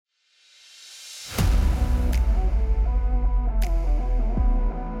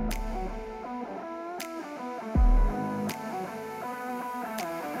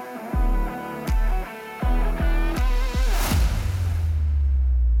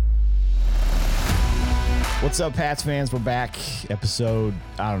What's up, Pats fans? We're back. Episode,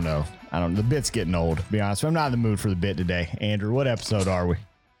 I don't know. The bit's getting old, to be honest. I'm not in the mood for the bit today. Andrew, what episode are we?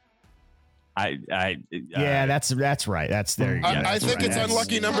 Yeah, that's right. There you go. I think right. it's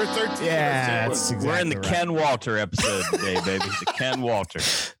unlucky number 13. Yeah, that's exactly We're in the right. Ken Walter episode today, baby. The Ken Walter.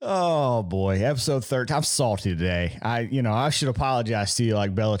 Oh boy, episode 13. I'm salty today. I should apologize to you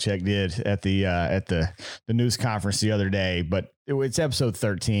like Belichick did at the news conference the other day, but it's episode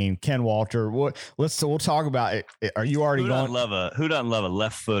 13. Ken Walter. We'll talk about it. Are you already going? Who doesn't love a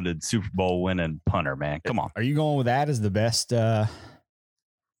left-footed Super Bowl winning punter, man? Come on. Are you going with that as the best?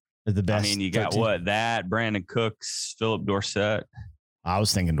 The best. I mean, you got 13? That Brandon Cooks, Philip Dorsett. I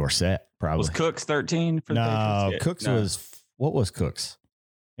was thinking Dorsett. Probably was Cooks 13 for the Patriots? Cooks was what was Cooks?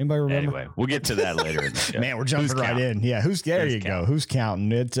 Anybody remember? Anyway, we'll get to that later in the show. Man, we're jumping right in. Yeah, there you go. Who's counting?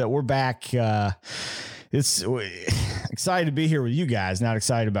 We're back. It's excited to be here with you guys. Not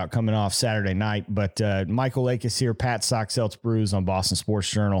excited about coming off Saturday night, but Michael Lakis here, Pat Sox Celts Brews on Boston Sports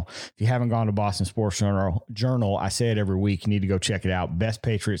Journal. If you haven't gone to Boston Sports Journal, I say it every week. You need to go check it out. Best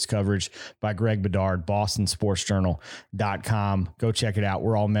Patriots coverage by Greg Bedard, bostonsportsjournal.com. Go check it out.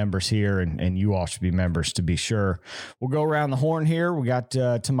 We're all members here, and you all should be members to be sure. We'll go around the horn here. We got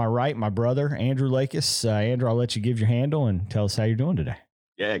to my right, my brother, Andrew Lakis. Andrew, I'll let you give your handle and tell us how you're doing today.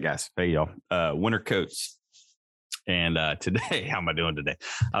 Yeah, guys. Hey, y'all. Winter coats. And today, how am I doing today?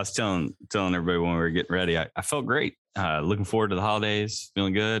 I was telling everybody when we were getting ready, I felt great. Looking forward to the holidays,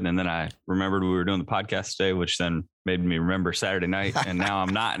 feeling good. And then I remembered we were doing the podcast today, which then made me remember Saturday night. And now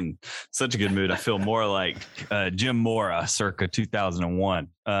I'm not in such a good mood. I feel more like Jim Mora circa 2001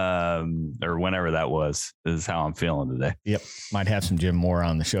 or whenever that was, is how I'm feeling today. Yep. Might have some Jim Mora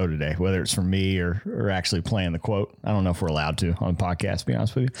on the show today, whether it's from me or actually playing the quote. I don't know if we're allowed to on the podcast, to be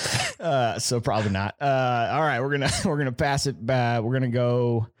honest with you. So probably not. All right. We're going to pass it back.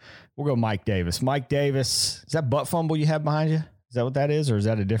 We'll go Mike Davis. Mike Davis, is that butt fumble you have behind you? Is that what that is? Or is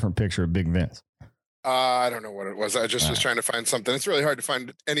that a different picture of Big Vince? I don't know what it was. I just was trying to find something. It's really hard to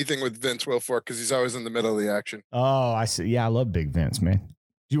find anything with Vince Wilfork because he's always in the middle of the action. Oh, I see. Yeah, I love Big Vince, man.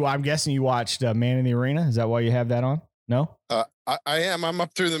 I'm guessing you watched Man in the Arena. Is that why you have that on? No? I am. I'm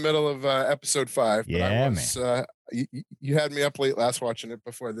up through the middle of episode 5. But yeah, man. You had me up late last watching it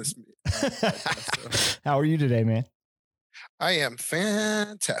before this. So. How are you today, man? I am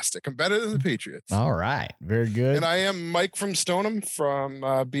fantastic. I'm better than the Patriots. All right. Very good. And I am Mike from Stoneham from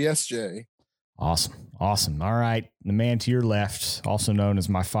BSJ. Awesome. All right. The man to your left, also known as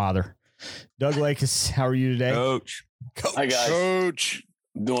my father, Doug Lakis. How are you today? Coach. Hi, guys. Coach.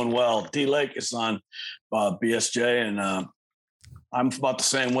 Doing well. D Lakis on BSJ, and I'm about the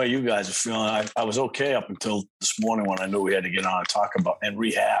same way you guys are feeling. I was okay up until this morning when I knew we had to get on and talk about and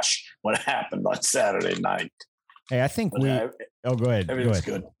rehash what happened on Saturday night. Hey, I think go ahead. Everything's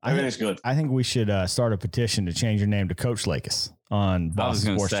good. Everything's good. I think we should start a petition to change your name to Coach Lakis on Boston. I was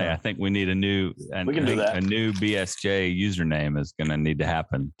going to say, I think we need a new BSJ username is going to need to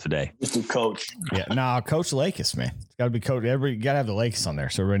happen today. Mr. Coach. Yeah, Coach Lakis, man. It's got to be Coach. You got to have the Lakis on there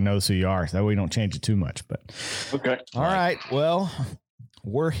so everybody knows who you are. That way you don't change it too much. But okay. All right. Well,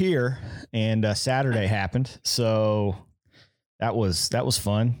 we're here, and Saturday happened, so. That was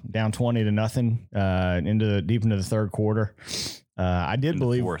fun. Down 20-0 deep into the third quarter. I did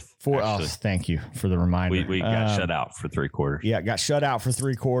believe fourth. Oh, thank you for the reminder. We got shut out for 3 quarters. Yeah, got shut out for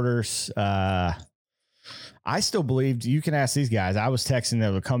 3 quarters. I still believed. You can ask these guys. I was texting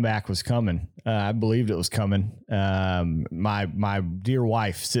that the comeback was coming. I believed it was coming. My dear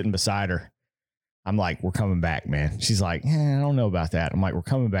wife sitting beside her. I'm like, we're coming back, man. She's like, I don't know about that. I'm like, we're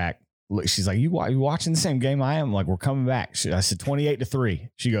coming back. She's like, you watching the same game I am? I'm like, we're coming back. I said 28-3.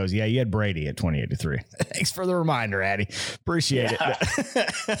 She goes, yeah, you had Brady at 28-3. Thanks for the reminder, Addie. Appreciate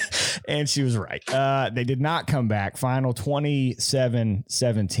it. And she was right. They did not come back. Final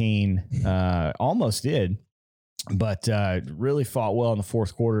 27-17. Almost did, but really fought well in the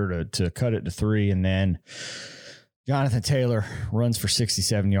fourth quarter to cut it to 3. And then Jonathan Taylor runs for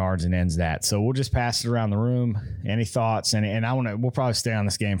 67 yards and ends that. So we'll just pass it around the room. Any thoughts? And we'll probably stay on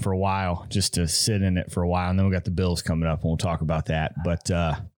this game for a while, just to sit in it for a while. And then we got the Bills coming up and we'll talk about that. But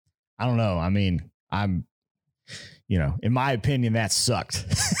I don't know. I mean, in my opinion, that sucked,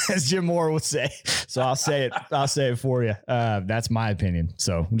 as Jim Moore would say. So I'll say it for you. That's my opinion.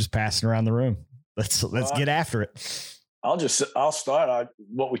 So I'm just passing around the room. Let's get after it. I'll start.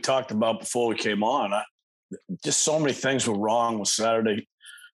 What we talked about before we came on. Just so many things were wrong with Saturday,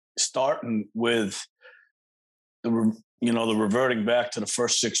 starting with the reverting back to the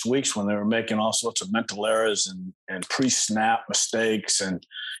first 6 weeks when they were making all sorts of mental errors and pre-snap mistakes. And,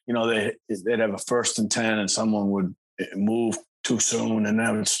 they'd have a 1st and 10 and someone would move too soon, and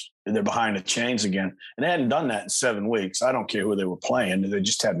now they're behind the chains again. And they hadn't done that in 7 weeks. I don't care who they were playing; they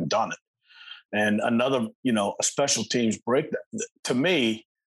just hadn't done it. And another, a special teams break. To me,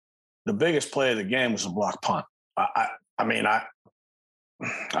 the biggest play of the game was a block punt. I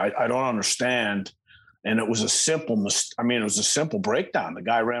don't understand. And it was a simple it was a simple breakdown. The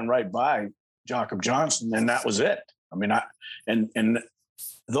guy ran right by Jakob Johnson, and that was it. And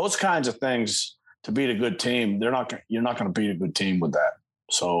those kinds of things, to beat a good team, you're not going to beat a good team with that.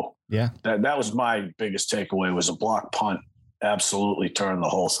 So yeah, that was my biggest takeaway, was a block punt. Absolutely turned the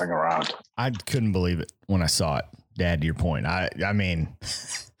whole thing around. I couldn't believe it when I saw it, Dad, to your point. I mean,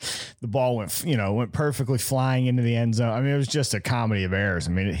 the ball went perfectly flying into the end zone. I mean, it was just a comedy of errors.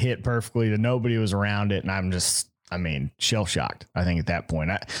 I mean, it hit perfectly. Nobody was around it. And I'm just, shell shocked. I think at that point,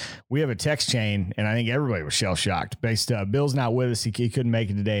 we have a text chain, and I think everybody was shell shocked. Bill's not with us. He couldn't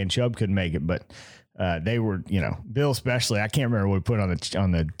make it today, and Chubb couldn't make it, but they were, Bill especially. I can't remember what we put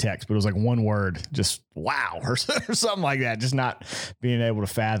on the text, but it was like one word, just wow, or something like that. Just not being able to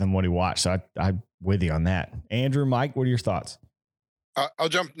fathom what he watched. So I'm with you on that. Andrew, Mike, what are your thoughts? I'll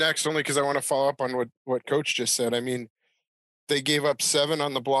jump next only because I want to follow up on what Coach just said. I mean, they gave up 7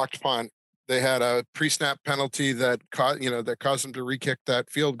 on the blocked punt. They had a pre-snap penalty that caused them to re-kick that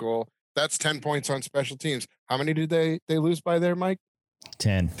field goal. That's 10 points on special teams. How many did they lose by there, Mike?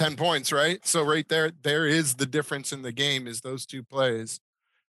 10 points, right? So right there is the difference in the game, is those 2 plays.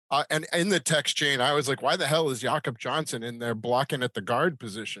 And in the text chain, I was like, why the hell is Jakob Johnson in there blocking at the guard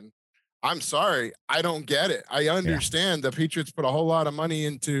position? I'm sorry, I don't get it. I understand the Patriots put a whole lot of money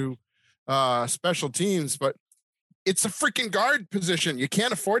into special teams, but it's a freaking guard position. You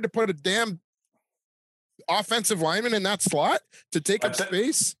can't afford to put a damn offensive lineman in that slot to take up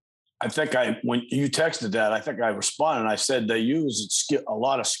space. I think when you texted that, I think I responded. I said they use a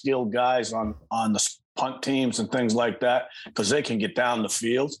lot of skilled guys on the punt teams and things like that because they can get down the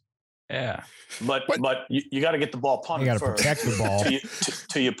field. Yeah, but you got to get the ball punted. You got to protect the ball.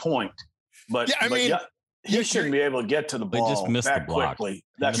 to your point. But he shouldn't be able to get to the ball just missed that the block. Quickly.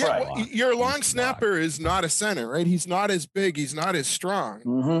 That's right. Well, your long snapper is not a center, right? He's not as big. He's not as strong.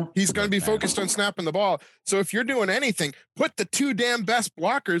 Mm-hmm. He's going to be focused on snapping the ball. So if you're doing anything, put the 2 damn best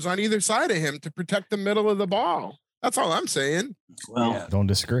blockers on either side of him to protect the middle of the ball. That's all I'm saying. Well, don't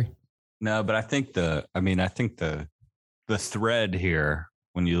disagree. No, but I think the thread here,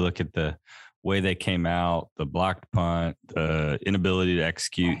 when you look at the way they came out, the blocked punt, the inability to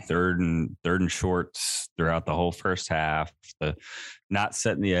execute third and shorts throughout the whole first half, the not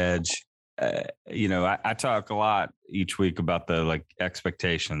setting the edge. I talk a lot each week about the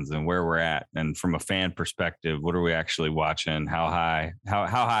expectations and where we're at, and from a fan perspective, what are we actually watching? How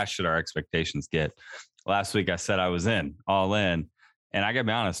high should our expectations get? Last week I said I was all in, and I gotta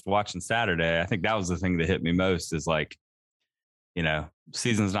be honest, watching Saturday, I think that was the thing that hit me most is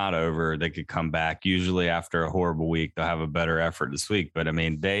season's not over. They could come back. Usually after a horrible week, they'll have a better effort this week. But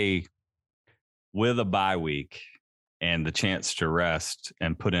they, with a bye week and the chance to rest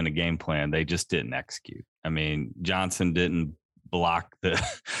and put in a game plan, they just didn't execute. Johnson didn't block the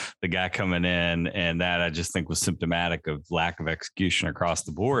guy coming in, and that I just think was symptomatic of lack of execution across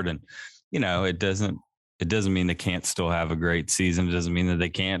the board. And, it doesn't mean they can't still have a great season. It doesn't mean that they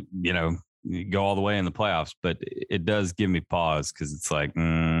can't, go all the way in the playoffs, but it does give me pause because it's like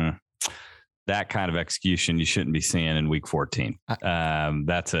that kind of execution you shouldn't be seeing in week 14.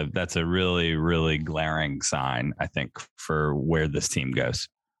 That's a really, really glaring sign, I think, for where this team goes.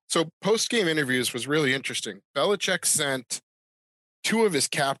 So post-game interviews was really interesting. Belichick sent 2 of his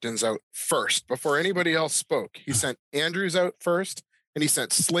captains out first before anybody else spoke. He sent Andrews out first, and he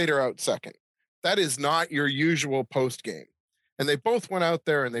sent Slater out second. That is not your usual post-game. And they both went out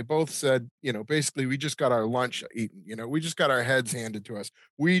there and they both said, basically, we just got our lunch eaten. We just got our heads handed to us.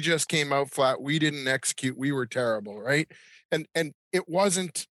 We just came out flat. We didn't execute. We were terrible, right? And it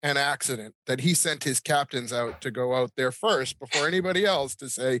wasn't an accident that he sent his captains out to go out there first before anybody else to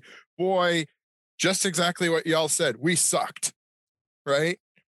say, boy, just exactly what y'all said. We sucked, right?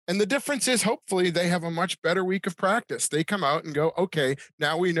 And the difference is hopefully they have a much better week of practice. They come out and go, okay,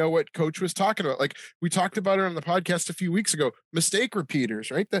 now we know what Coach was talking about. Like we talked about it on the podcast a few weeks ago, mistake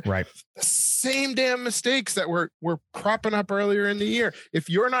repeaters, right? The same damn mistakes that were cropping up earlier in the year. If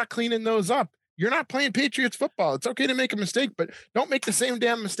you're not cleaning those up, you're not playing Patriots football. It's okay to make a mistake, but don't make the same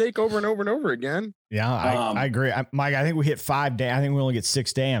damn mistake over and over and over again. Yeah, I agree. Mike, I think we hit 5 I think we only get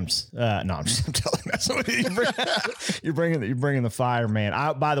 6 dams. No, I'm telling you. You're bringing the fire,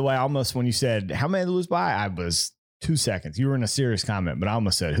 man. By the way, almost when you said how many lose by, I was 2 seconds. You were in a serious comment, but I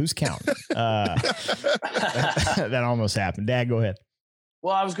almost said, who's counting? That almost happened. Dad, go ahead.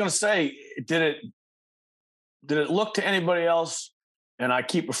 Well, I was going to say, did it look to anybody else? And I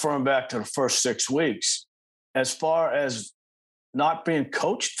keep referring back to the first 6 weeks as far as not being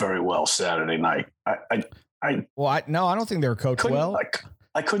coached very well Saturday night. I don't think they were coached well.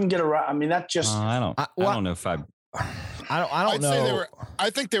 I couldn't get around. I mean, that just I don't know if I don't know. I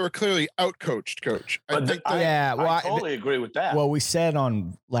think they were clearly out-coached, Coach. I totally agree with that. Well, we said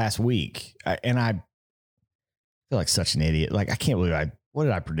on last week, and I feel like such an idiot. Like, I can't believe what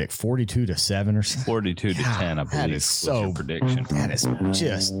did I predict? 42-7 or something? 42-10, I believe. That is your prediction. That is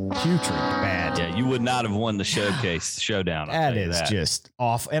just putrid bad. Yeah, you would not have won the showdown. That is just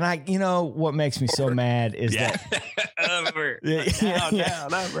off. And what makes me so mad is that over.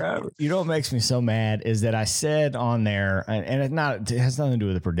 You know what makes me so mad is that I said on there, and it has nothing to do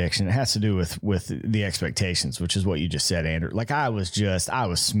with the prediction. It has to do with the expectations, which is what you just said, Andrew. Like, I was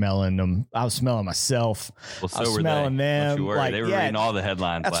smelling them. I was smelling myself. Well, so I was were smelling they. them. Like, they were reading all the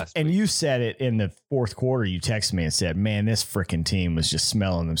headlines last week. And you said it in the fourth quarter. You texted me and said, man, this freaking team was just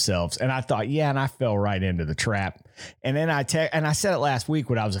smelling themselves. And I thought, and I fell right into the trap. And then I said it last week,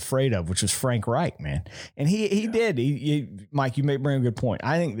 what I was afraid of, which was Frank Reich, man. And he did. Mike, you may bring a good point.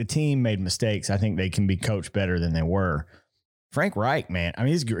 I think the team made mistakes. I think they can be coached better than they were. Frank Reich, man. I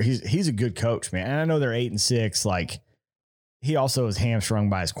mean, he's a good coach, man. And I know they're 8-6. Like, he also is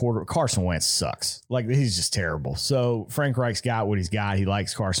hamstrung by his quarter. Carson Wentz sucks. Like, he's just terrible. So Frank Reich's got what he's got. He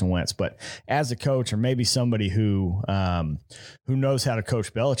likes Carson Wentz, but as a coach, or maybe somebody who knows how to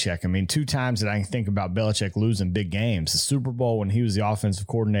coach Belichick. I mean, 2 times that I can think about Belichick losing big games: the Super Bowl when he was the offensive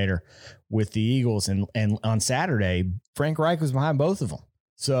coordinator with the Eagles, and on Saturday, Frank Reich was behind both of them.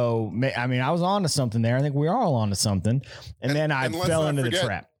 So, I mean, I was on to something there. I think we are all on to something. And then I fell into the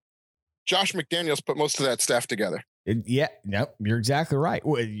trap. Josh McDaniels put most of that staff together. You're exactly right.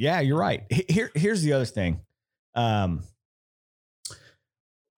 Well, yeah, you're right. Here's the other thing. I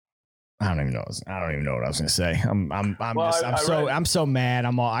don't even know what I was going to say. I'm so mad.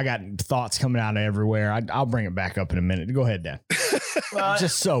 I got thoughts coming out of everywhere. I'll bring it back up in a minute. Go ahead, Dan. I'm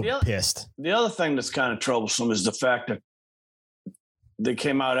just so pissed. The other thing that's kind of troublesome is the fact that they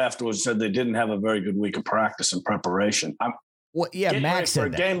came out afterwards and said they didn't have a very good week of practice and preparation. Max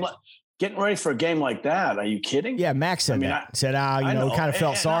said that. Getting ready for a game like that. Are you kidding? Yeah, Max said that. Said, we kind of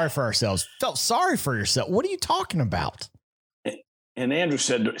felt sorry for ourselves. Felt sorry for yourself. What are you talking about? And Andrew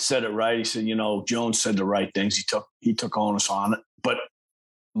said it right. He said, Jones said the right things. He took onus on it. But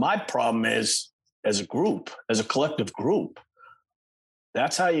my problem is, as a group, as a collective group,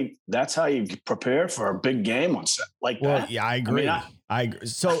 that's how you prepare for a big game on set like that. Yeah, I agree. I agree.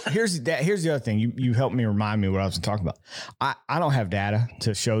 So here's the other thing. You helped me remind me what I was talking about. I don't have data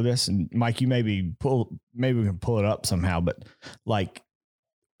to show this, and Mike, you maybe we can pull it up somehow. But like,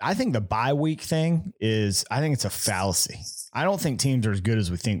 I think the bye week thing it's a fallacy. I don't think teams are as good as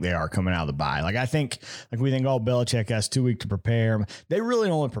we think they are coming out of the bye. Like, I think we think, Belichick has 2 weeks to prepare. They really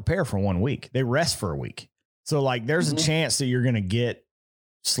only prepare for 1 week. They rest for a week. So like, there's a chance that you're going to get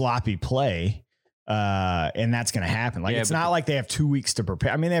sloppy play, and that's going to happen. Like, it's not like they have 2 weeks to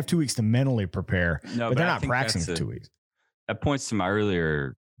prepare. I mean, they have 2 weeks to mentally prepare, but they're not practicing for 2 weeks. That points to my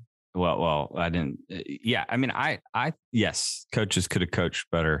earlier. Well, I didn't. Yeah, I mean, yes, coaches could have coached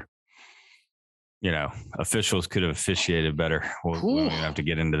better. Officials could have officiated better. We don't even have to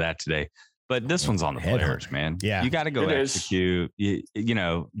get into that today. But this one's on the players, man. Yeah. You got to go execute.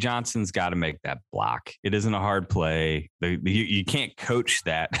 Johnson's got to make that block. It isn't a hard play. You can't coach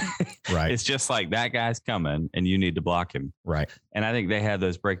that. Right. It's just like, that guy's coming and you need to block him. Right. And I think they had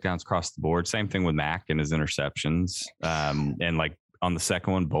those breakdowns across the board. Same thing with Mack and his interceptions. And like on the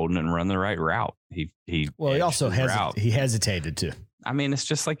second one, Bolden didn't run the right route. He also hesitated to. I mean, it's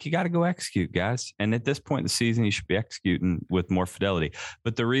just like, you got to go execute, guys. And at this point in the season, you should be executing with more fidelity.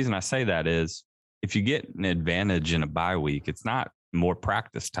 But the reason I say that is, if you get an advantage in a bye week, it's not more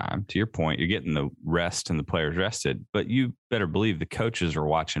practice time. To your point, you're getting the rest and the players rested. But you better believe the coaches are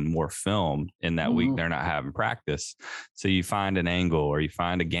watching more film in that week. They're not having practice. So you find an angle, or you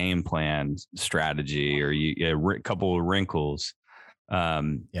find a game plan strategy, or a couple of wrinkles.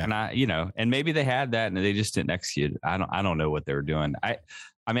 And and maybe they had that and they just didn't execute. I don't know what they were doing. I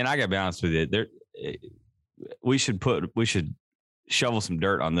mean, I gotta be honest with you. We should shovel some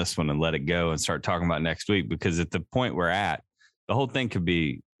dirt on this one and let it go and start talking about next week, because at the point we're at, the whole thing could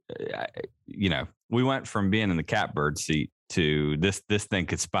be, we went from being in the catbird seat to this thing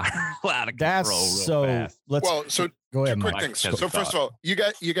could spiral out of control real fast. So go ahead, two quick Mike. things. So first of all, you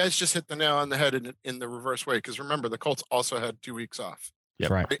guys just hit the nail on the head in the reverse way, because remember, the Colts also had 2 weeks off.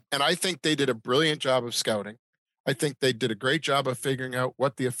 Yep. Right. And I think they did a brilliant job of scouting. I think they did a great job of figuring out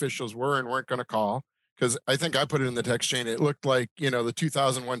what the officials were and weren't going to call, because I think I put it in the text chain. It looked like, the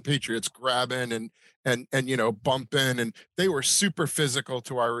 2001 Patriots grabbing and bumping, and they were super physical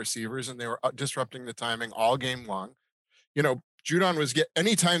to our receivers, and they were disrupting the timing all game long. Judon was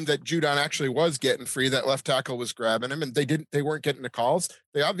anytime that Judon actually was getting free, that left tackle was grabbing him, and they weren't getting the calls.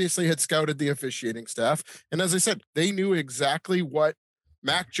 They obviously had scouted the officiating staff. And as I said, they knew exactly what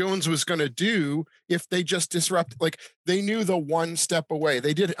Mac Jones was going to do if they just disrupt. Like, they knew the one step away.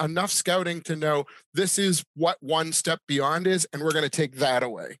 They did enough scouting to know this is what one step beyond is, and we're going to take that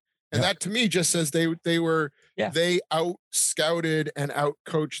away. And that to me just says they out scouted and out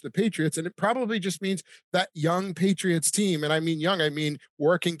coached the Patriots. And it probably just means that young Patriots team, and I mean young, I mean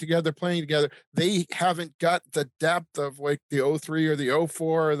working together, playing together, they haven't got the depth of like the 03 or the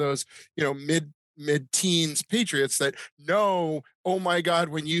 04 or those, mid-teens Patriots that know, oh my God,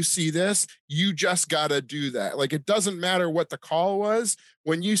 when you see this, you just got to do that. Like, it doesn't matter what the call was.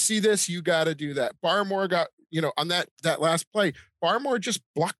 When you see this, you got to do that. Barmore got, on that last play, Barmore just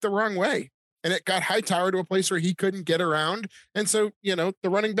blocked the wrong way, and it got Hightower to a place where he couldn't get around. And so, the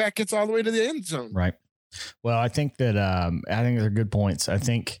running back gets all the way to the end zone. Right. Well, I think that, I think they're good points. I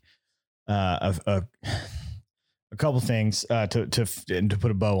think, a couple things to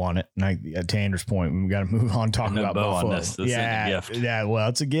put a bow on it. And to Andrew's point, we've got to move on. Talk about bow Buffalo. on this. This is a gift. Yeah. Well,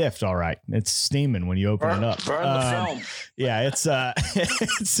 it's a gift. All right. It's steaming when you open it up. Burn the film. Yeah. It's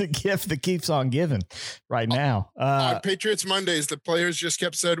it's a gift that keeps on giving right now. On Patriots Mondays, the players just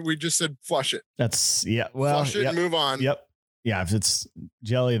we just said, flush it. That's well, flush it and move on. Yep. Yeah. If it's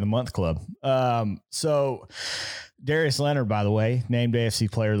Jelly of the Month Club. So Darius Leonard, by the way, named AFC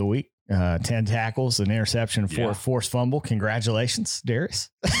Player of the Week. 10 tackles, an interception, forced fumble. Congratulations, Darius.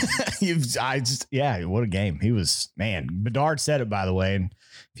 What a game. He was, man. Bedard said it, by the way. And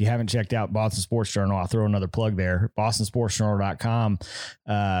if you haven't checked out Boston Sports Journal, I'll throw another plug there. BostonSportsJournal.com.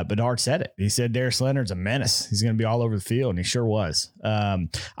 Bedard said it. He said Darius Leonard's a menace. He's going to be all over the field, and he sure was.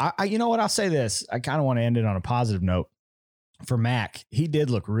 You know what? I'll say this. I kind of want to end it on a positive note. For Mac, he did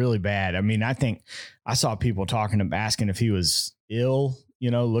look really bad. I mean, I think I saw people asking if he was ill,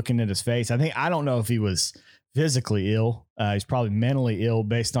 looking at his face. I don't know if he was physically ill. He's probably mentally ill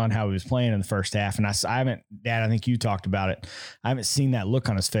based on how he was playing in the first half. And I haven't, Dad, I think you talked about it. I haven't seen that look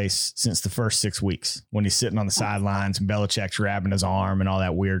on his face since the first 6 weeks when he's sitting on the sidelines and Belichick's grabbing his arm and all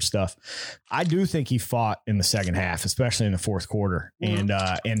that weird stuff. I do think he fought in the second half, especially in the fourth quarter, and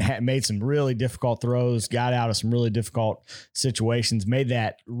made some really difficult throws, got out of some really difficult situations, made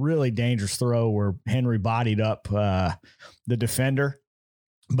that really dangerous throw where Henry bodied up the defender,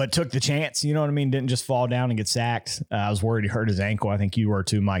 but took the chance, you know what I mean? Didn't just fall down and get sacked. I was worried he hurt his ankle. I think you were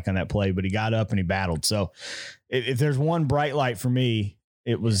too, Mike, on that play, but he got up and he battled. So if there's one bright light for me,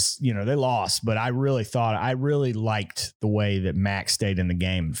 it was, they lost, but I really liked the way that Max stayed in the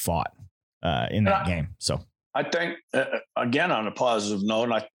game and fought in that game. So I think, again, on a positive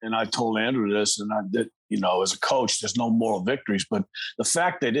note, and I told Andrew this, and I did, as a coach, there's no moral victories, but the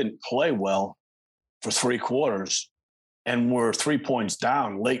fact they didn't play well for 3 quarters and were 3 points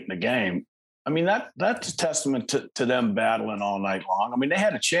down late in the game. I mean, that's a testament to them battling all night long. I mean, they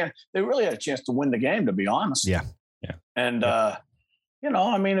had a chance. They really had a chance to win the game, to be honest. Yeah. And, I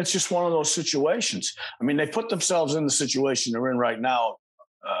mean, it's just one of those situations. I mean, they put themselves in the situation they're in right now,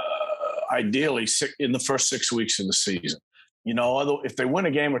 ideally in the first 6 weeks of the season. Although if they win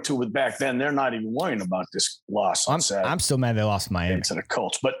a game or two with back then, they're not even worrying about this loss on Saturday. I'm still mad they lost Miami to the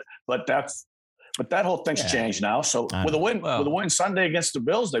Colts, but that whole thing's changed now. So with a win Sunday against the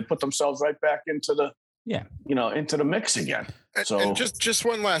Bills, they put themselves right back into the into the mix again. So and just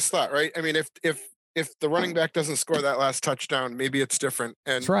one last thought, right? I mean, if the running back doesn't score that last touchdown, maybe it's different.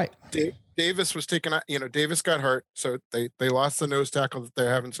 And that's right. Davis was taken out. Davis got hurt, so they lost the nose tackle that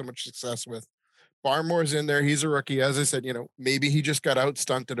they're having so much success with. Barmore's in there. He's a rookie. As I said, maybe he just got out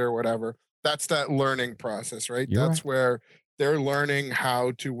stunted or whatever. That's that learning process, right? That's where they're learning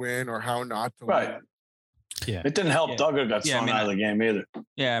how to win or how not to win. Yeah. It didn't help Duggar got thrown out of the game either.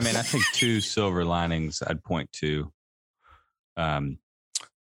 Yeah. I mean, I think 2 silver linings I'd point to, from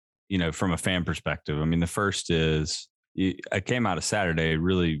a fan perspective. I mean, the first is I came out of Saturday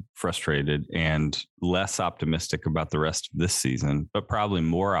really frustrated and less optimistic about the rest of this season, but probably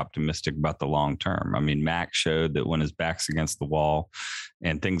more optimistic about the long term. I mean, Mac showed that when his back's against the wall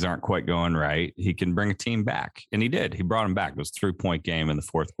and things aren't quite going right, he can bring a team back. And he did. He brought him back. It was a 3-point game in the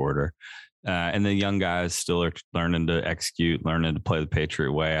fourth quarter. And the young guys still are learning to execute, learning to play the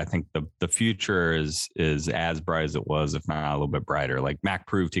Patriot way. I think the future is as bright as it was, if not a little bit brighter. Like Mac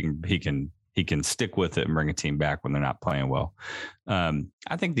proved he can stick with it and bring a team back when they're not playing well.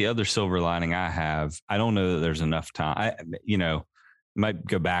 I think the other silver lining I don't know that there's enough time. might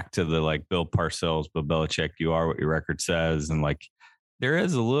go back to the like Bill Parcells, Bill Belichick, you are what your record says. And like, there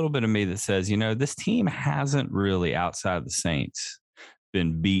is a little bit of me that says, this team hasn't really outside of the Saints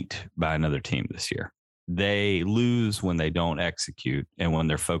been beat by another team this year. They lose when they don't execute and when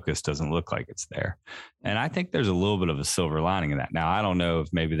their focus doesn't look like it's there. And I think there's a little bit of a silver lining in that. Now, I don't know if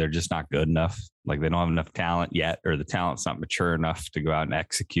maybe they're just not good enough, like they don't have enough talent yet, or the talent's not mature enough to go out and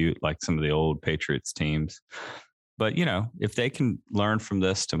execute like some of the old Patriots teams. But, if they can learn from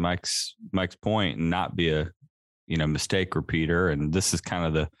this, to Mike's point, and not be a, mistake repeater, and this is kind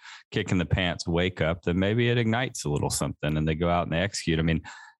of the kick in the pants wake up, then maybe it ignites a little something and they go out and they execute. I mean,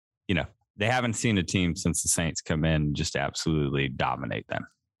 they haven't seen a team since the Saints come in and just absolutely dominate them.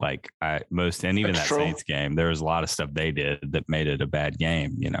 Like even that Saints game, there was a lot of stuff they did that made it a bad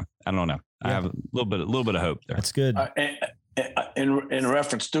game. I don't know. Yeah. I have a little bit of hope there. That's good. In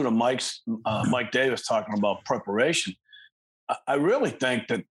reference to Mike Davis talking about preparation, I really think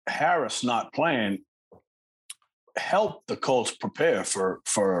that Harris not playing helped the Colts prepare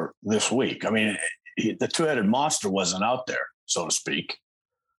for this week. I mean, the two-headed monster wasn't out there, so to speak.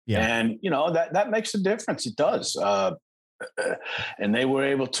 Yeah. And, that makes a difference. It does. And they were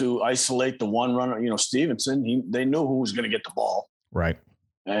able to isolate the one runner, Stevenson. They knew who was going to get the ball. Right.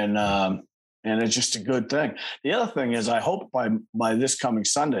 And it's just a good thing. The other thing is, I hope by this coming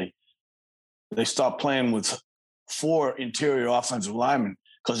Sunday, they stop playing with 4 interior offensive linemen,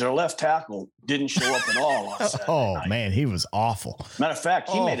 because their left tackle didn't show up at all on Saturday night. Man, he was awful. Matter of fact,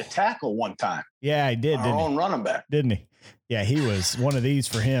 he made a tackle one time. Yeah, he did. Our own running back, didn't he? Yeah, he was one of these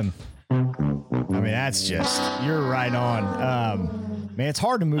for him. I mean, that's just, you're right on. Man, it's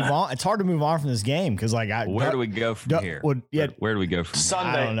hard to move on. It's hard to move on from this game because, where do we go from here? Where do we go from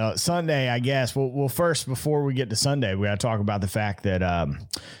Sunday? Here? I don't know. Sunday, I guess. Well, first, before we get to Sunday, we got to talk about the fact that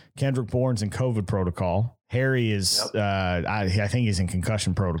Kendrick Bourne's in COVID protocol. Harry is, I think he's in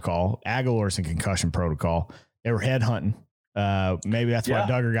concussion protocol. Aguilar's in concussion protocol. They were headhunting. Maybe that's why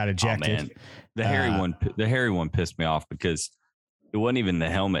Duggar got ejected. Oh, man. The Harry one pissed me off because it wasn't even the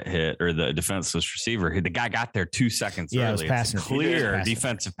helmet hit or the defenseless receiver. The guy got there 2 seconds early. It was pass clear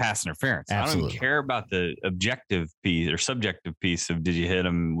defensive pass interference. Absolutely. I don't even care about the objective piece or subjective piece of did you hit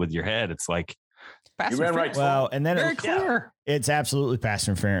him with your head. It's like pass interference. Right. Well, and then very clear. It's absolutely pass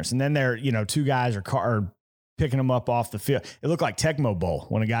interference. And then there, 2 guys are picking him up off the field. It looked like Tecmo Bowl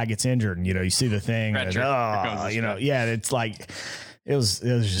when a guy gets injured and, you see the thing. And, it's like, it was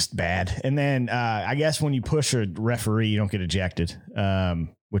just bad. And then I guess when you push a referee, you don't get ejected,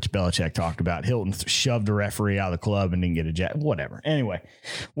 which Belichick talked about. Hilton shoved a referee out of the club and didn't get ejected. Whatever. Anyway,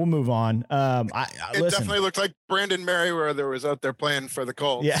 we'll move on. It definitely looked like Brandon Merriweather was out there playing for the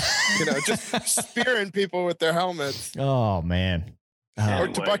Colts. Yeah. Just spearing people with their helmets. Oh, man. Or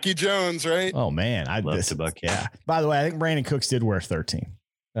to Bucky Jones, right? Oh, man. I love to Bucky. Yeah. By the way, I think Brandon Cooks did wear 13.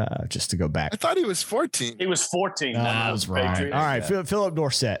 Just to go back. I thought he was 14. He was 14. I was wrong. All right. Philip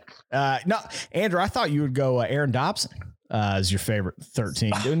Dorsett. No, Andrew, I thought you would go Aaron Dobson as your favorite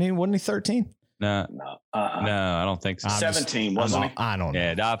 13. Wasn't he 13? No, I don't think so. 17, wasn't he? I don't know.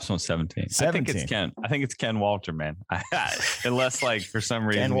 Yeah, Dobson was 17. 17. I think it's Ken Walter, man. Unless, for some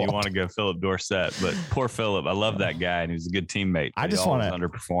reason you want to go Philip Dorsett, but poor Philip. I love that guy, and he was a good teammate. I just want to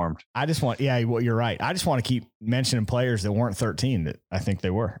underperformed. You're right. I just want to keep mentioning players that weren't 13 that I think they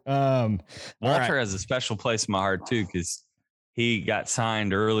were. Walter has a special place in my heart too, because he got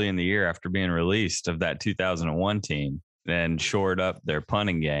signed early in the year after being released of that 2001 team. Then shored up their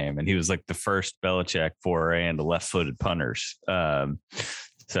punting game, and he was like the first Belichick foray into left-footed punters. So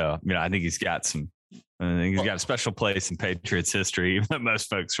I think he's got a special place in Patriots history. Even though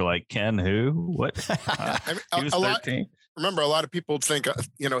most folks are like, Ken, who? What? He was 13. Remember, a lot of people think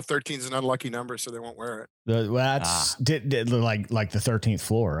 13 is an unlucky number, so they won't wear it. That's did like the 13th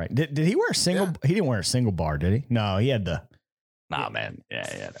floor, right? Did he wear a single? Yeah. He didn't wear a single bar, did he? No, he had the. Nah, man.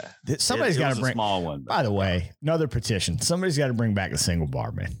 Yeah. Somebody's got to bring a small one. By the way, another petition. Somebody's got to bring back the single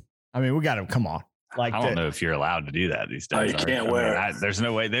bar, man. I mean, we got to come on. I don't know if you're allowed to do that these days. You can't wear it. There's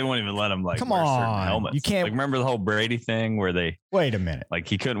no way. They won't even let him come wear on. Certain helmets. You can't. Remember the whole Brady thing where they wait a minute.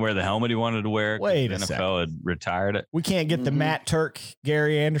 He couldn't wear the helmet he wanted to wear. Wait a the NFL second. had retired it. We can't get the Matt Turk,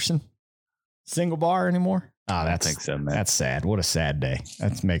 Gary Anderson single bar anymore. Oh, I think so, man. That's sad. What a sad day.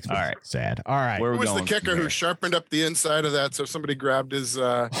 That makes me sad. All right. Who was the kicker who sharpened up the inside of that so somebody grabbed his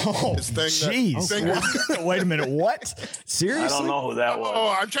thing? Jeez. Wait a minute. What? Seriously? I don't know who that was.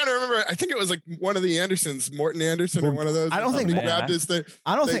 Oh, I'm trying to remember. I think it was like one of the Andersons, Morton Anderson, or one of those. I don't think grabbed his thing.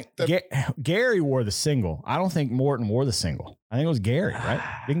 I don't think Gary wore the single. I don't think Morton wore the single. I think it was Gary, right?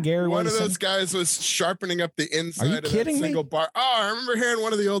 Didn't Gary one of those guys was sharpening up the inside of that single bar. Oh, I remember hearing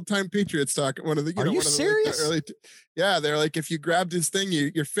one of the old time Patriots talk. One of the, Are you one of serious? The, like, yeah, they're like, if you grabbed his thing,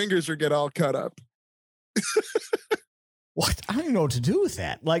 your fingers would get all cut up. What? I don't even know what to do with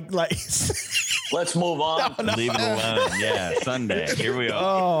that. Like. Let's move on. No. Leave it alone. Yeah, Sunday. Here we are.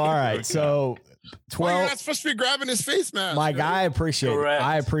 Oh, all right. So 12. You're not supposed to be grabbing his face mask. Mike, right? I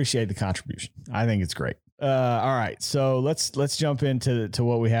appreciate the contribution. I think it's great. All right. So let's jump into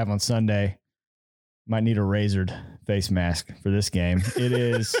what we have on Sunday. Might need a razored face mask for this game. It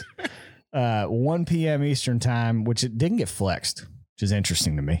is 1 p.m. Eastern time, which it didn't get flexed, which is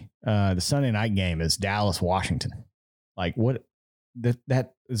interesting to me. The Sunday night game is Dallas, Washington. Like what?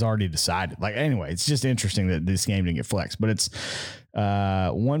 That is already decided. Like, anyway, it's just interesting that this game didn't get flexed, but it's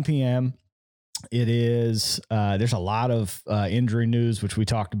 1 p.m. It is, there's a lot of injury news, which we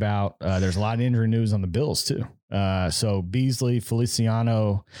talked about. There's a lot of injury news on the Bills too. So Beasley,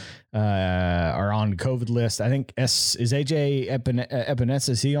 Feliciano are on the COVID list. I think is AJ Epinesa,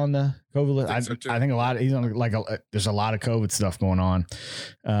 is he on the COVID list? I think a lot of, he's on there's a lot of COVID stuff going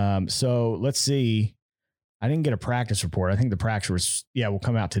on. So let's see. I didn't get a practice report. I think the practice will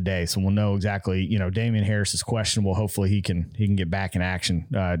come out today. So we'll know exactly, Damian Harris is questionable. Hopefully he can get back in action.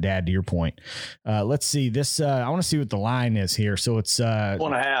 Dad, to your point. Let's see this. I want to see what the line is here. So it's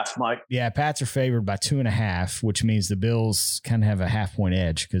 1.5, Mike. Yeah. Pats are favored by 2.5, which means the Bills kind of have a half point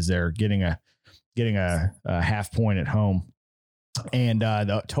edge because they're getting a half point at home. And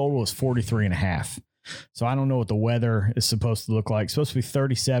the total is 43.5. So I don't know what the weather is supposed to look like. It's supposed to be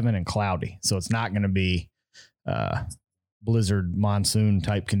 37 and cloudy. So it's not going to be blizzard monsoon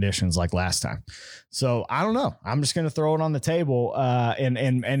type conditions like last time. So I don't know. I'm just going to throw it on the table.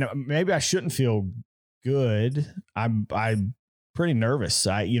 And maybe I shouldn't feel good. I'm pretty nervous.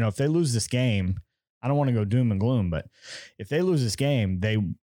 If they lose this game, I don't want to go doom and gloom, but if they lose this game, they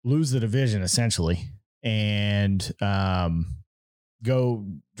lose the division essentially and go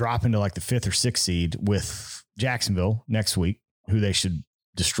drop into like the 5th or 6th seed with Jacksonville next week, who they should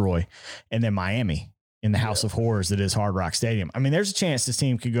destroy. And then Miami in the house of horrors that is Hard Rock Stadium. I mean, there's a chance this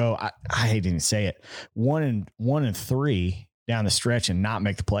team could go, I hate to even say it, 1-3 down the stretch and not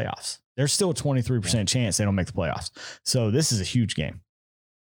make the playoffs. There's still a 23% chance they don't make the playoffs. So this is a huge game.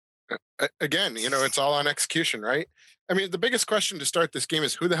 Again, it's all on execution, right? I mean, the biggest question to start this game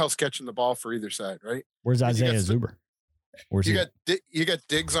is who the hell's catching the ball for either side, right? Where's Isaiah Zuber? You got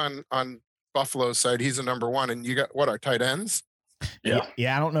Diggs on Buffalo's side. He's a number one. And you got our tight ends? Yeah.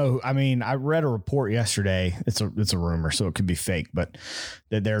 I don't know. I mean, I read a report yesterday. It's a rumor, so it could be fake, but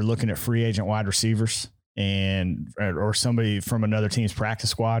that they're looking at free agent wide receivers or somebody from another team's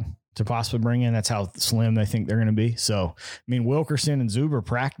practice squad to possibly bring in. That's how slim they think they're going to be. So, I mean, Wilkerson and Zuber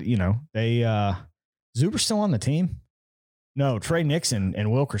Zuber's still on the team. No, Trey Nixon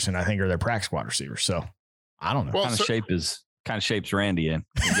and Wilkerson, I think, are their practice squad receivers. So I don't know. Well, kind of shapes Randy in.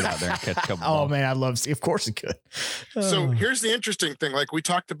 Get out there and catch a couple balls. Man, I'd love to see. Of course it could. So here's the interesting thing. Like we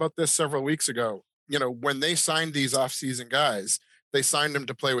talked about this several weeks ago. When they signed these offseason guys, they signed them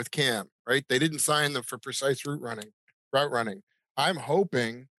to play with Cam, right? They didn't sign them for precise route running. I'm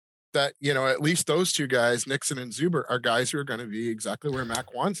hoping that, at least those two guys, Nixon and Zuber, are guys who are going to be exactly where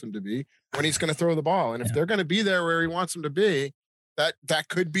Mac wants them to be when he's going to throw the ball. And if they're going to be there where he wants them to be, that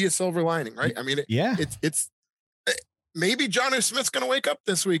could be a silver lining, right? I mean, it's maybe Jonnu Smith's going to wake up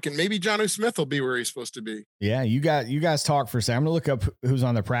this week, and maybe Jonnu Smith will be where he's supposed to be. Yeah, you guys talk for a second. I'm going to look up who's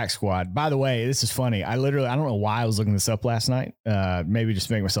on the practice squad. By the way, this is funny. I don't know why I was looking this up last night. Maybe just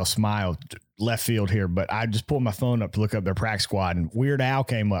to make myself smile, left field here, but I just pulled my phone up to look up their practice squad, and Weird Al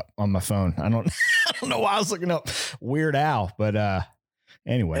came up on my phone. I don't know why I was looking up Weird Al, but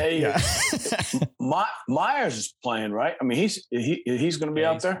anyway. Myers is playing, right? I mean, he's going to be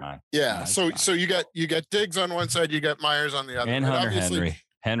out there. Fine. Yeah. So you got Diggs on one side, you got Myers on the other, and Hunter Henry.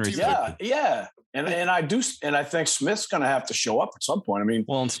 Henry's yeah. And I think Smith's going to have to show up at some point. I mean,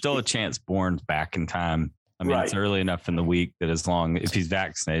 well, and still a chance Bourne's back in time. I mean, It's early enough in the week that if he's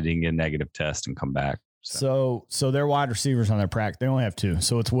vaccinated, he can get a negative test and come back. So their wide receivers on their practice, they only have 2.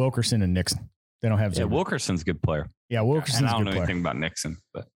 So it's Wilkerson and Nixon. They don't have. Yeah, Wilkerson's a good player. Yeah, Wilkerson's I don't know anything about Nixon,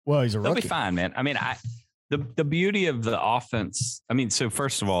 but he's a rookie. They'll be fine, man. I mean, the beauty of the offense. I mean, so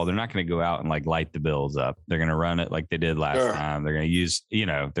first of all, they're not going to go out and light the Bills up. They're going to run it like they did last time. They're going to use, they're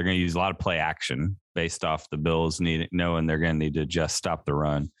going to use a lot of play action based off the Bills knowing they're going to need to just stop the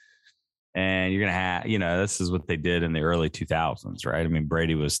run. And you're going to have, this is what they did in the early 2000s, right? I mean,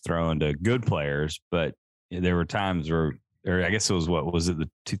 Brady was throwing to good players, but there were times where, or I guess it was the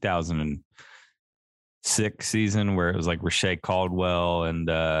 2000 sick season where it was like Rashay Caldwell and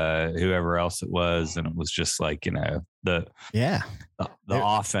whoever else it was, and it was just like, you know, the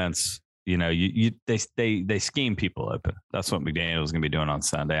offense. You know, they scheme people open. That's what McDaniel is going to be doing on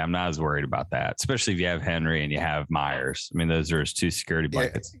Sunday. I'm not as worried about that, especially if you have Henry and you have Myers. I mean, those are his two security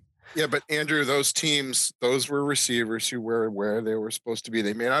blankets. Yeah, but Andrew, those teams, those were receivers who were where they were supposed to be.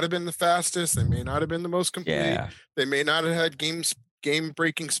 They may not have been the fastest. They may not have been the most complete. Yeah. They may not have had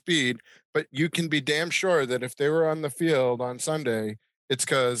game-breaking speed, but you can be damn sure that if they were on the field on Sunday, it's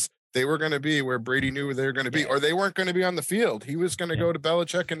because they were going to be where Brady knew they were going to be, or they weren't going to be on the field. He was going to go to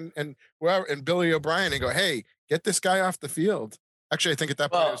Belichick and whoever and Billy O'Brien and go, "Hey, get this guy off the field." Actually, I think at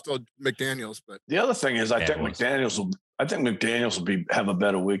that point it was still McDaniels. But the other thing is, I think McDaniels will have a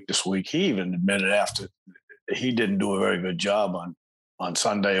better week this week. He even admitted after he didn't do a very good job on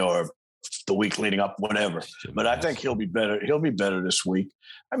Sunday or the week leading up, whatever. But I think he'll be better. He'll be better this week.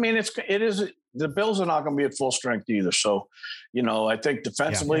 I mean, it is the Bills are not going to be at full strength either. So, you know, I think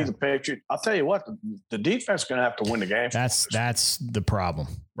defensively, the Patriots. I'll tell you what, the defense is going to have to win the game. That's the problem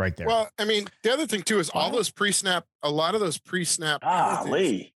right there. Well, I mean, the other thing too is a lot of those pre-snap.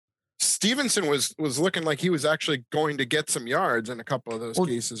 Lee Stevenson was looking like he was actually going to get some yards in a couple of those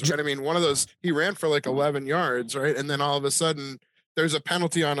cases, right? I mean, one of those he ran for like 11 yards, right? And then all of a sudden there's a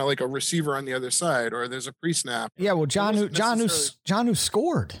penalty on a receiver on the other side, or there's a pre-snap. Yeah, well, John who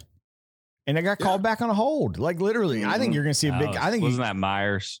scored, and they got called back on a hold. Like literally, I think you're going to see a big. I think wasn't that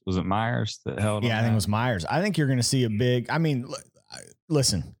Myers? Was it Myers that held? Yeah, I think it was Myers. I think you're going to see a big. I mean,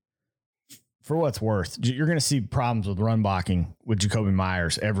 listen. For what's worth, you're going to see problems with run blocking with Jacoby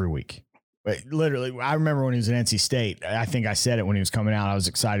Myers every week. But literally, I remember when he was at NC State. I think I said it when he was coming out. I was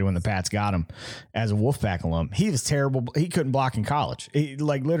excited when the Pats got him as a Wolfpack alum. He was terrible. He couldn't block in college.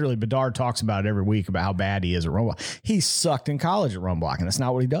 Literally, Bedard talks about it every week about how bad he is at run blocking. He sucked in college at run blocking. That's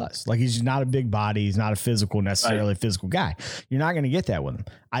not what he does. He's just not a big body. He's not a necessarily physical guy. You're not going to get that with him.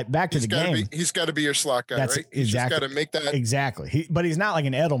 Back to the game. He's got to be your slot guy, right? He's got to make that. Exactly. But he's not like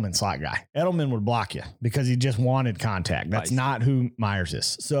an Edelman slot guy. Edelman would block you because he just wanted contact. That's not who Myers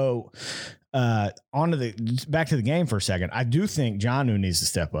is. So, back to the game for a second. I do think Jonnu needs to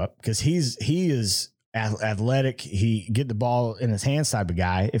step up because he is athletic. He get the ball in his hands type of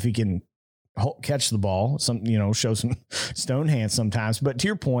guy. If he can catch the ball, show some stone hands sometimes. But to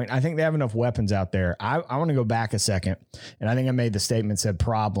your point, I think they have enough weapons out there. I want to go back a second, and I think I made the statement said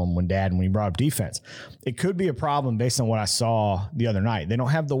problem when he brought up defense. It could be a problem based on what I saw the other night. They don't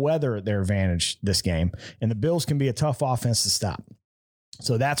have the weather at their advantage this game, and the Bills can be a tough offense to stop.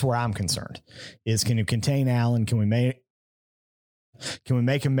 So that's where I'm concerned is, can you contain Allen? Can we make him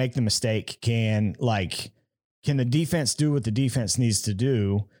make the mistake? Can the defense do what the defense needs to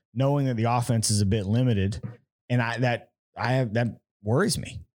do, knowing that the offense is a bit limited? And that worries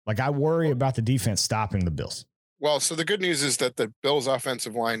me. I worry about the defense stopping the Bills. Well, so the good news is that the Bills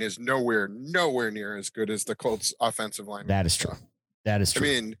offensive line is nowhere near as good as the Colts offensive line. That is true. I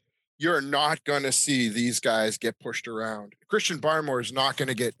mean, you're not going to see these guys get pushed around. Christian Barmore is not going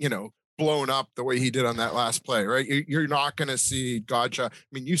to get, blown up the way he did on that last play, right? You're not going to see Godshaw. I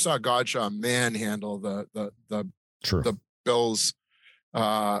mean, you saw Godshaw manhandle the Bills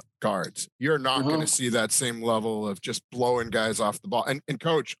guards. You're not going to see that same level of just blowing guys off the ball. And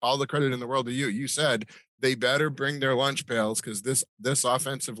coach, all the credit in the world to you. You said they better bring their lunch pails because this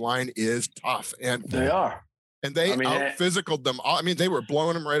offensive line is tough, and they are. And they out-physicaled them. I mean, they were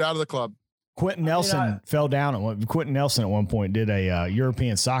blowing them right out of the club. Quentin Nelson fell down. Quentin Nelson at one point did a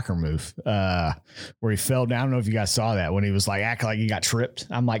European soccer move where he fell down. I don't know if you guys saw that when he was acting like he got tripped.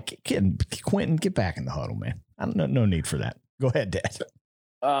 I'm like, Quentin, get back in the huddle, man. No need for that. Go ahead, Dad.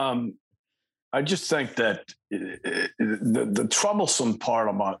 I just think that the troublesome part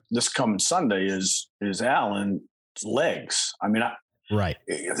about this coming Sunday is Allen's legs. I mean, right.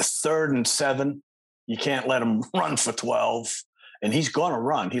 It's 3rd and 7. You can't let him run for 12, and he's going to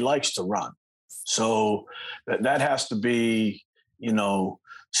run. He likes to run. So that has to be,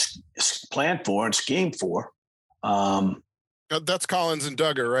 planned for and schemed for. That's Collins and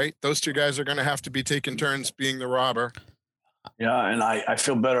Duggar, right? Those two guys are going to have to be taking turns being the robber. Yeah, and I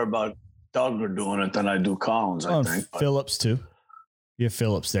feel better about Duggar doing it than I do Collins, I think. Phillips, too. You have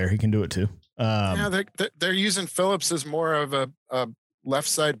Phillips there. He can do it, too. They're using Phillips as more of a left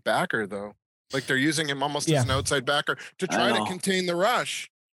side backer, though. They're using him almost as an outside backer to try to contain the rush.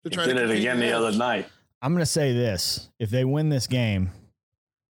 He did it again the other night. I'm going to say this. If they win this game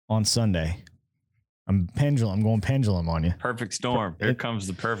on Sunday, I'm going pendulum on you. Perfect storm. Here comes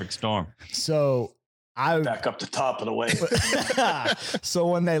the perfect storm. So back up the top of the wave. So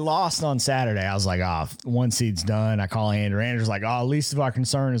when they lost on Saturday, I was like, one seed's done. I call Andrew. Andrew's like, least of our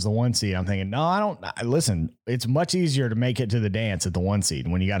concern is the one seed. I'm thinking, no, I don't. Listen, it's much easier to make it to the dance at the one seed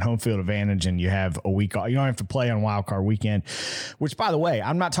when you got home field advantage and you have a week off. You don't have to play on wild card weekend, which, by the way,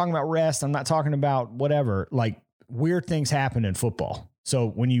 I'm not talking about rest. I'm not talking about whatever. Like, weird things happen in football. So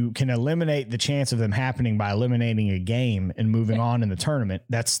when you can eliminate the chance of them happening by eliminating a game and moving on in the tournament,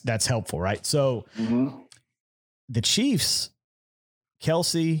 that's helpful, right? So the Chiefs,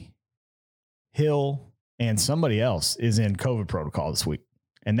 Kelsey, Hill, and somebody else is in COVID protocol this week,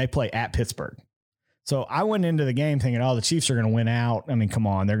 and they play at Pittsburgh. So I went into the game thinking, the Chiefs are going to win out. I mean, come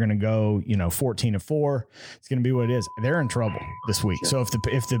on, they're going to go, 14-4. It's going to be what it is. They're in trouble this week. So if the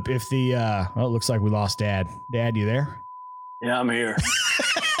it looks like we lost Dad. Dad, you there? Yeah, I'm here.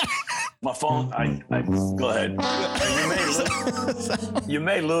 My phone. I go ahead. You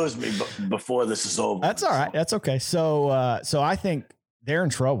may lose me before this is over. That's all right. That's okay. So I think they're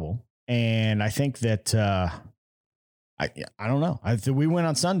in trouble, and I think that I don't know. If we win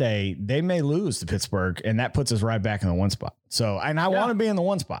on Sunday, they may lose to Pittsburgh, and that puts us right back in the one spot. So, and I want to be in the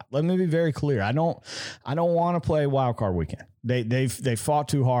one spot. Let me be very clear. I don't want to play wild card weekend. They fought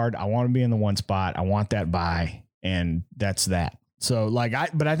too hard. I want to be in the one spot. I want that bye. And that's that. So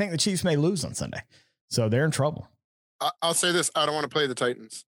but I think the Chiefs may lose on Sunday. So they're in trouble. I'll say this. I don't want to play the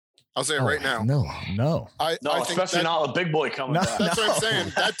Titans. I'll say it right now. No. I especially not a big boy coming back. That's what I'm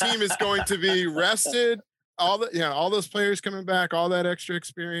saying. That team is going to be rested. All those players coming back, all that extra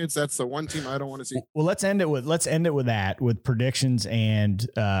experience. That's the one team I don't want to see. Well, let's end it with that, with predictions and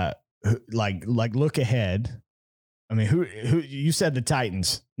look ahead. I mean, who you said the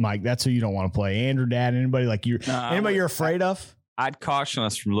Titans, Mike? That's who you don't want to play. Andrew, Dad, anybody like you? Anybody you're afraid of? I'd caution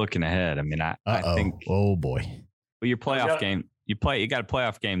us from looking ahead. I mean, I think. Oh boy. Well, your playoff game. You got a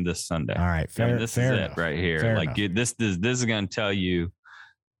playoff game this Sunday. All right, fair. This fair is enough. it right here. Fair like this is going to tell you.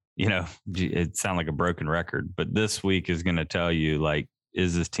 It sounds like a broken record, but this week is going to tell you, like,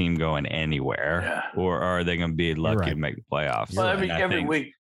 is this team going anywhere, or are they going to be lucky to make the playoffs? Well,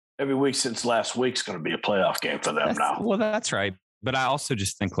 every week since last week's going to be a playoff game for them now. Well, that's right. But I also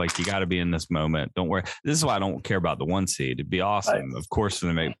just think, like, you got to be in this moment. Don't worry. This is why I don't care about the one seed. It'd be awesome. Of course,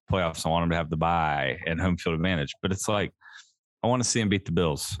 when they make playoffs, I want them to have the bye and home field advantage. But it's like, I want to see them beat the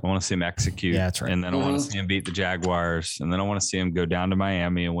Bills. I want to see them execute. Yeah, that's right. And then I want to see them beat the Jaguars. And then I want to see them go down to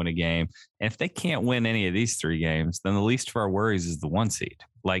Miami and win a game. And if they can't win any of these three games, then the least of our worries is the one seed.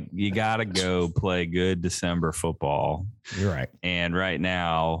 Like, you got to go play good December football. You're right. And right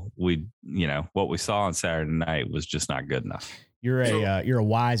now, what we saw on Saturday night was just not good enough. You're a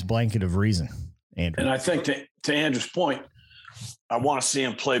wise blanket of reason, Andrew. And I think to Andrew's point, I want to see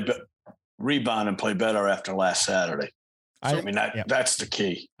him rebound and play better after last Saturday. That's the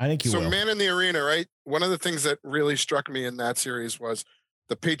key. I think you will. So, man in the arena, right? One of the things that really struck me in that series was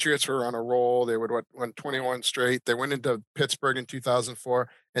the Patriots were on a roll. They won 21 straight. They went into Pittsburgh in 2004,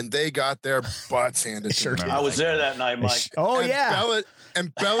 and they got their butts handed to them. I was there that night, Mike.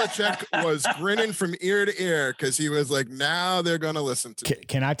 And Belichick was grinning from ear to ear because he was like, now they're going to listen to me.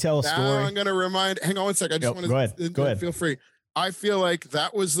 Can I tell a story? Now I'm going to hang on one sec. I just want to go ahead. Feel free. I feel like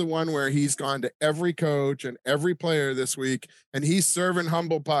that was the one where he's gone to every coach and every player this week, and he's serving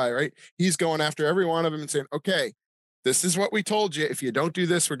humble pie, right? He's going after every one of them and saying, okay, this is what we told you. If you don't do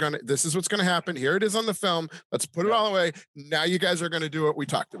this, this is what's going to happen. Here it is on the film. Let's put it all away. Now you guys are going to do what we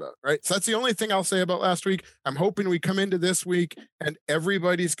talked about, right? So that's the only thing I'll say about last week. I'm hoping we come into this week and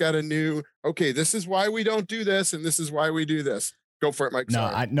everybody's got a new, okay, this is why we don't do this, and this is why we do this. Go for it, Mike. No,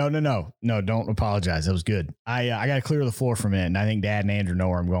 don't apologize. That was good. I got to clear the floor for a minute, and I think Dad and Andrew know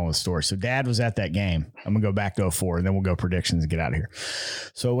where I'm going with the story. So Dad was at that game. I'm going to go back to 04, and then we'll go predictions and get out of here.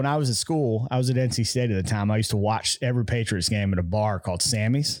 So when I was at school, I was at NC State at the time. I used to watch every Patriots game at a bar called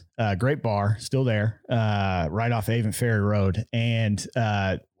Sammy's. Great bar, still there, right off Avon Ferry Road. And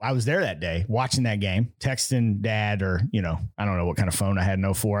I was there that day watching that game, texting Dad, or, I don't know what kind of phone I had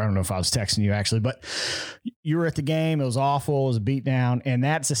in 04. I don't know if I was texting you actually, but you were at the game. It was awful. It was a beatdown. And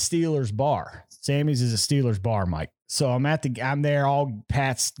that's a Steelers bar. Sammy's is a Steelers bar, Mike. So I'm there all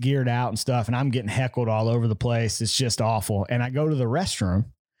Pat's geared out and stuff, and I'm getting heckled all over the place. It's just awful. And I go to the restroom,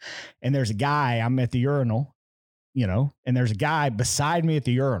 and there's a guy, I'm at the urinal, and there's a guy beside me at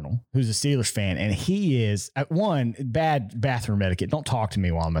the urinal who's a Steelers fan. And he is, at one, bad bathroom etiquette. Don't talk to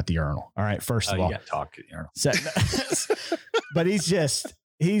me while I'm at the urinal. All right. First of all, you got to talk to the urinal. But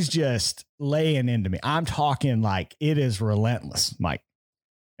he's just laying into me. I'm talking like it is relentless, Mike.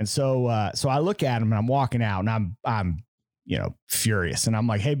 And so I look at him and I'm walking out, and I'm furious. And I'm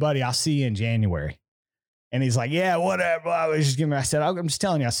like, hey buddy, I'll see you in January. And he's like, yeah, whatever. I said, I'm just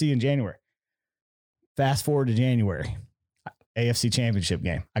telling you, I'll see you in January. Fast forward to January, AFC Championship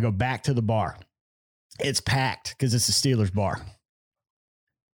game. I go back to the bar. It's packed because it's a Steelers bar.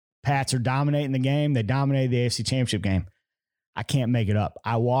 Pats are dominating the game. They dominated the AFC Championship game. I can't make it up.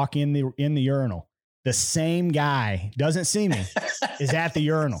 I walk in the urinal. The same guy doesn't see me, is at the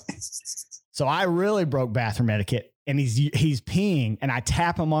urinal. So I really broke bathroom etiquette, and he's peeing, and I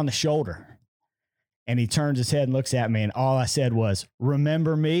tap him on the shoulder. And he turns his head and looks at me, and all I said was,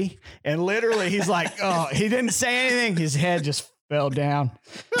 "Remember me?" And literally, he's like, oh, he didn't say anything. His head just fell down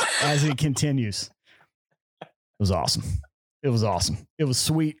as he continues. It was awesome. It was awesome. It was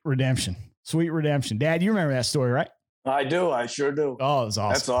sweet redemption. Sweet redemption. Dad, you remember that story, right? I do. I sure do. Oh, it was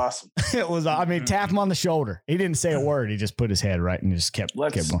awesome. That's awesome. It was, I mean, tap him on the shoulder. He didn't say a word. He just put his head right and just kept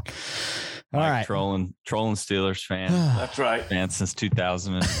going. All right. Trolling Steelers fan. That's right. Fan since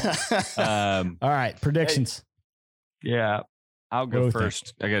 2000. All right. Predictions. Yeah. I'll go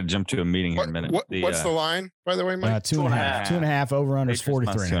first. I got to jump to a meeting here in a minute. What's the line, by the way, Mike? 2.5. 2.5 over under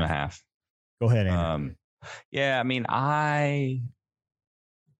 43. 2.5. Go ahead, Andrew. Yeah. I mean,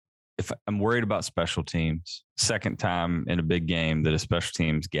 if I'm worried about special teams, second time in a big game that a special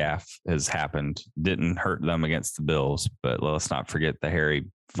teams gaffe has happened. Didn't hurt them against the Bills, but let's not forget the Harry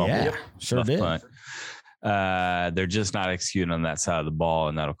fumble. Yeah, sure did. Punt. They're just not executing on that side of the ball,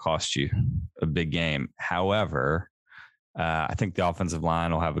 and that'll cost you a big game. However, I think the offensive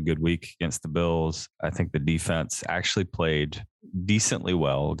line will have a good week against the Bills. I think the defense actually played decently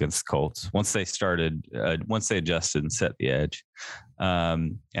well against the Colts once they adjusted and set the edge.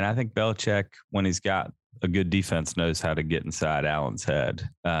 And I think Belichick, when he's got a good defense, knows how to get inside Allen's head.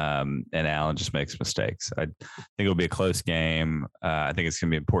 And Allen just makes mistakes. I think it'll be a close game. I think it's going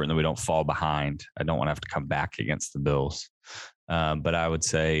to be important that we don't fall behind. I don't want to have to come back against the Bills. But I would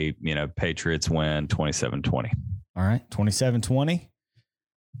say, Patriots win 27-20. All right. 27-20.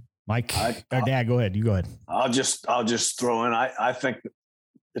 Mike, Dad, go ahead. You go ahead. I'll just throw in. I think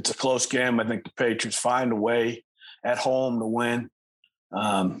it's a close game. I think the Patriots find a way at home to win.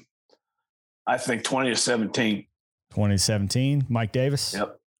 I think 20-17. 20-17. Mike Davis.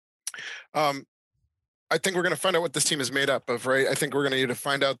 Yep. I think we're going to find out what this team is made up of, right? I think we're going to either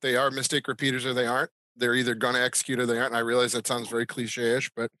find out they are mistake repeaters or they aren't. They're either going to execute or they aren't. And I realize that sounds very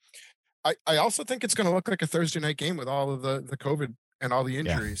cliche-ish, but I also think it's going to look like a Thursday night game with all of the COVID and all the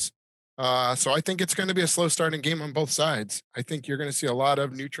injuries. Yeah. So I think it's going to be a slow starting game on both sides. I think you're going to see a lot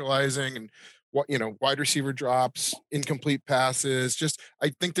of neutralizing and wide receiver drops, incomplete passes.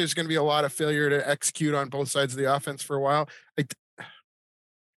 I think there's going to be a lot of failure to execute on both sides of the offense for a while.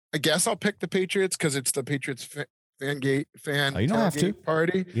 I guess I'll pick the Patriots because it's the Patriots fan. Oh, you don't have to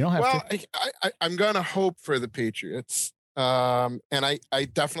party. You don't have to. I'm going to hope for the Patriots. And I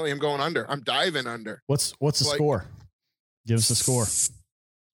definitely am going under. I'm diving under. What's the score? Give us a score.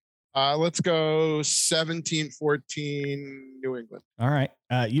 Let's go 17-14 New England. All right.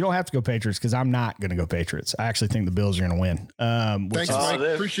 You don't have to go Patriots because I'm not going to go Patriots. I actually think the Bills are going to win. Thanks, Mike.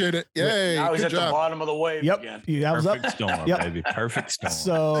 Appreciate it. Yay. Now he's at the bottom of the wave again. That was perfect storm, baby. Perfect storm.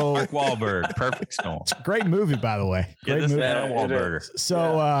 So Mark Wahlberg, perfect storm. It's a great movie, by the way. Great movie. Wahlberg.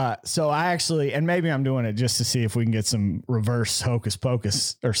 So I actually, and maybe I'm doing it just to see if we can get some reverse hocus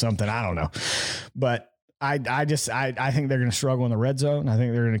pocus or something. I don't know. But I think they're going to struggle in the red zone. I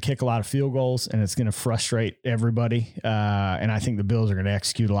think they're going to kick a lot of field goals, and it's going to frustrate everybody. And I think the Bills are going to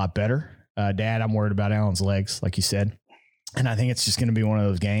execute a lot better. Dad, I'm worried about Allen's legs, like you said. And I think it's just going to be one of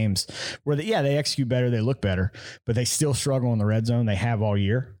those games where they execute better, they look better, but they still struggle in the red zone. They have all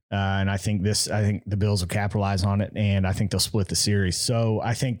year. And I think the Bills will capitalize on it, and I think they'll split the series. So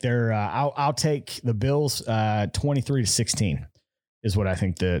I think I'll take the Bills 23-16 is what I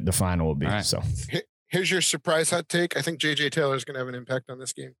think the final will be. Right. So. Here's your surprise hot take. I think J.J. Taylor is going to have an impact on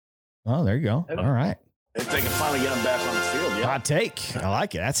this game. Oh, there you go. All right. If they can finally get him back on the field, yeah. Hot take. I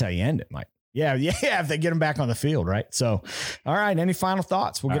like it. That's how you end it, Mike. Yeah. If they get him back on the field, right? So, all right. Any final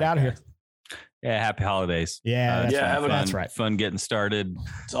thoughts? We'll get out of here. Yeah. Happy holidays. Yeah. That's right. Fun getting started.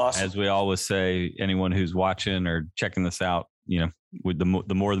 It's awesome. As we always say, anyone who's watching or checking this out, with the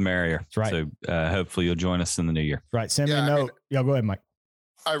more the merrier. That's right. So hopefully you'll join us in the new year. That's right. Send me a note. Go ahead, Mike.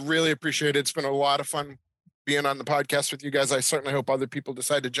 I really appreciate it. It's been a lot of fun being on the podcast with you guys. I certainly hope other people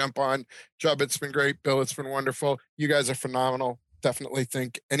decide to jump on. Jubb, it's been great. Bill, it's been wonderful. You guys are phenomenal. Definitely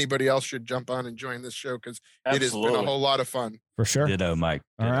think anybody else should jump on and join this show because it has been a whole lot of fun. For sure. Ditto, Mike.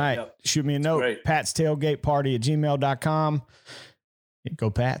 All right. Yep. Shoot me a note. Pat's Tailgate Party at gmail.com.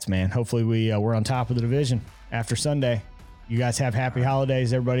 Go Pats, man. Hopefully we're on top of the division after Sunday. You guys have happy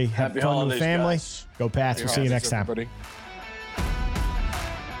holidays, everybody. Have fun with the family. Guys. Go Pats. We'll see you next time. Everybody.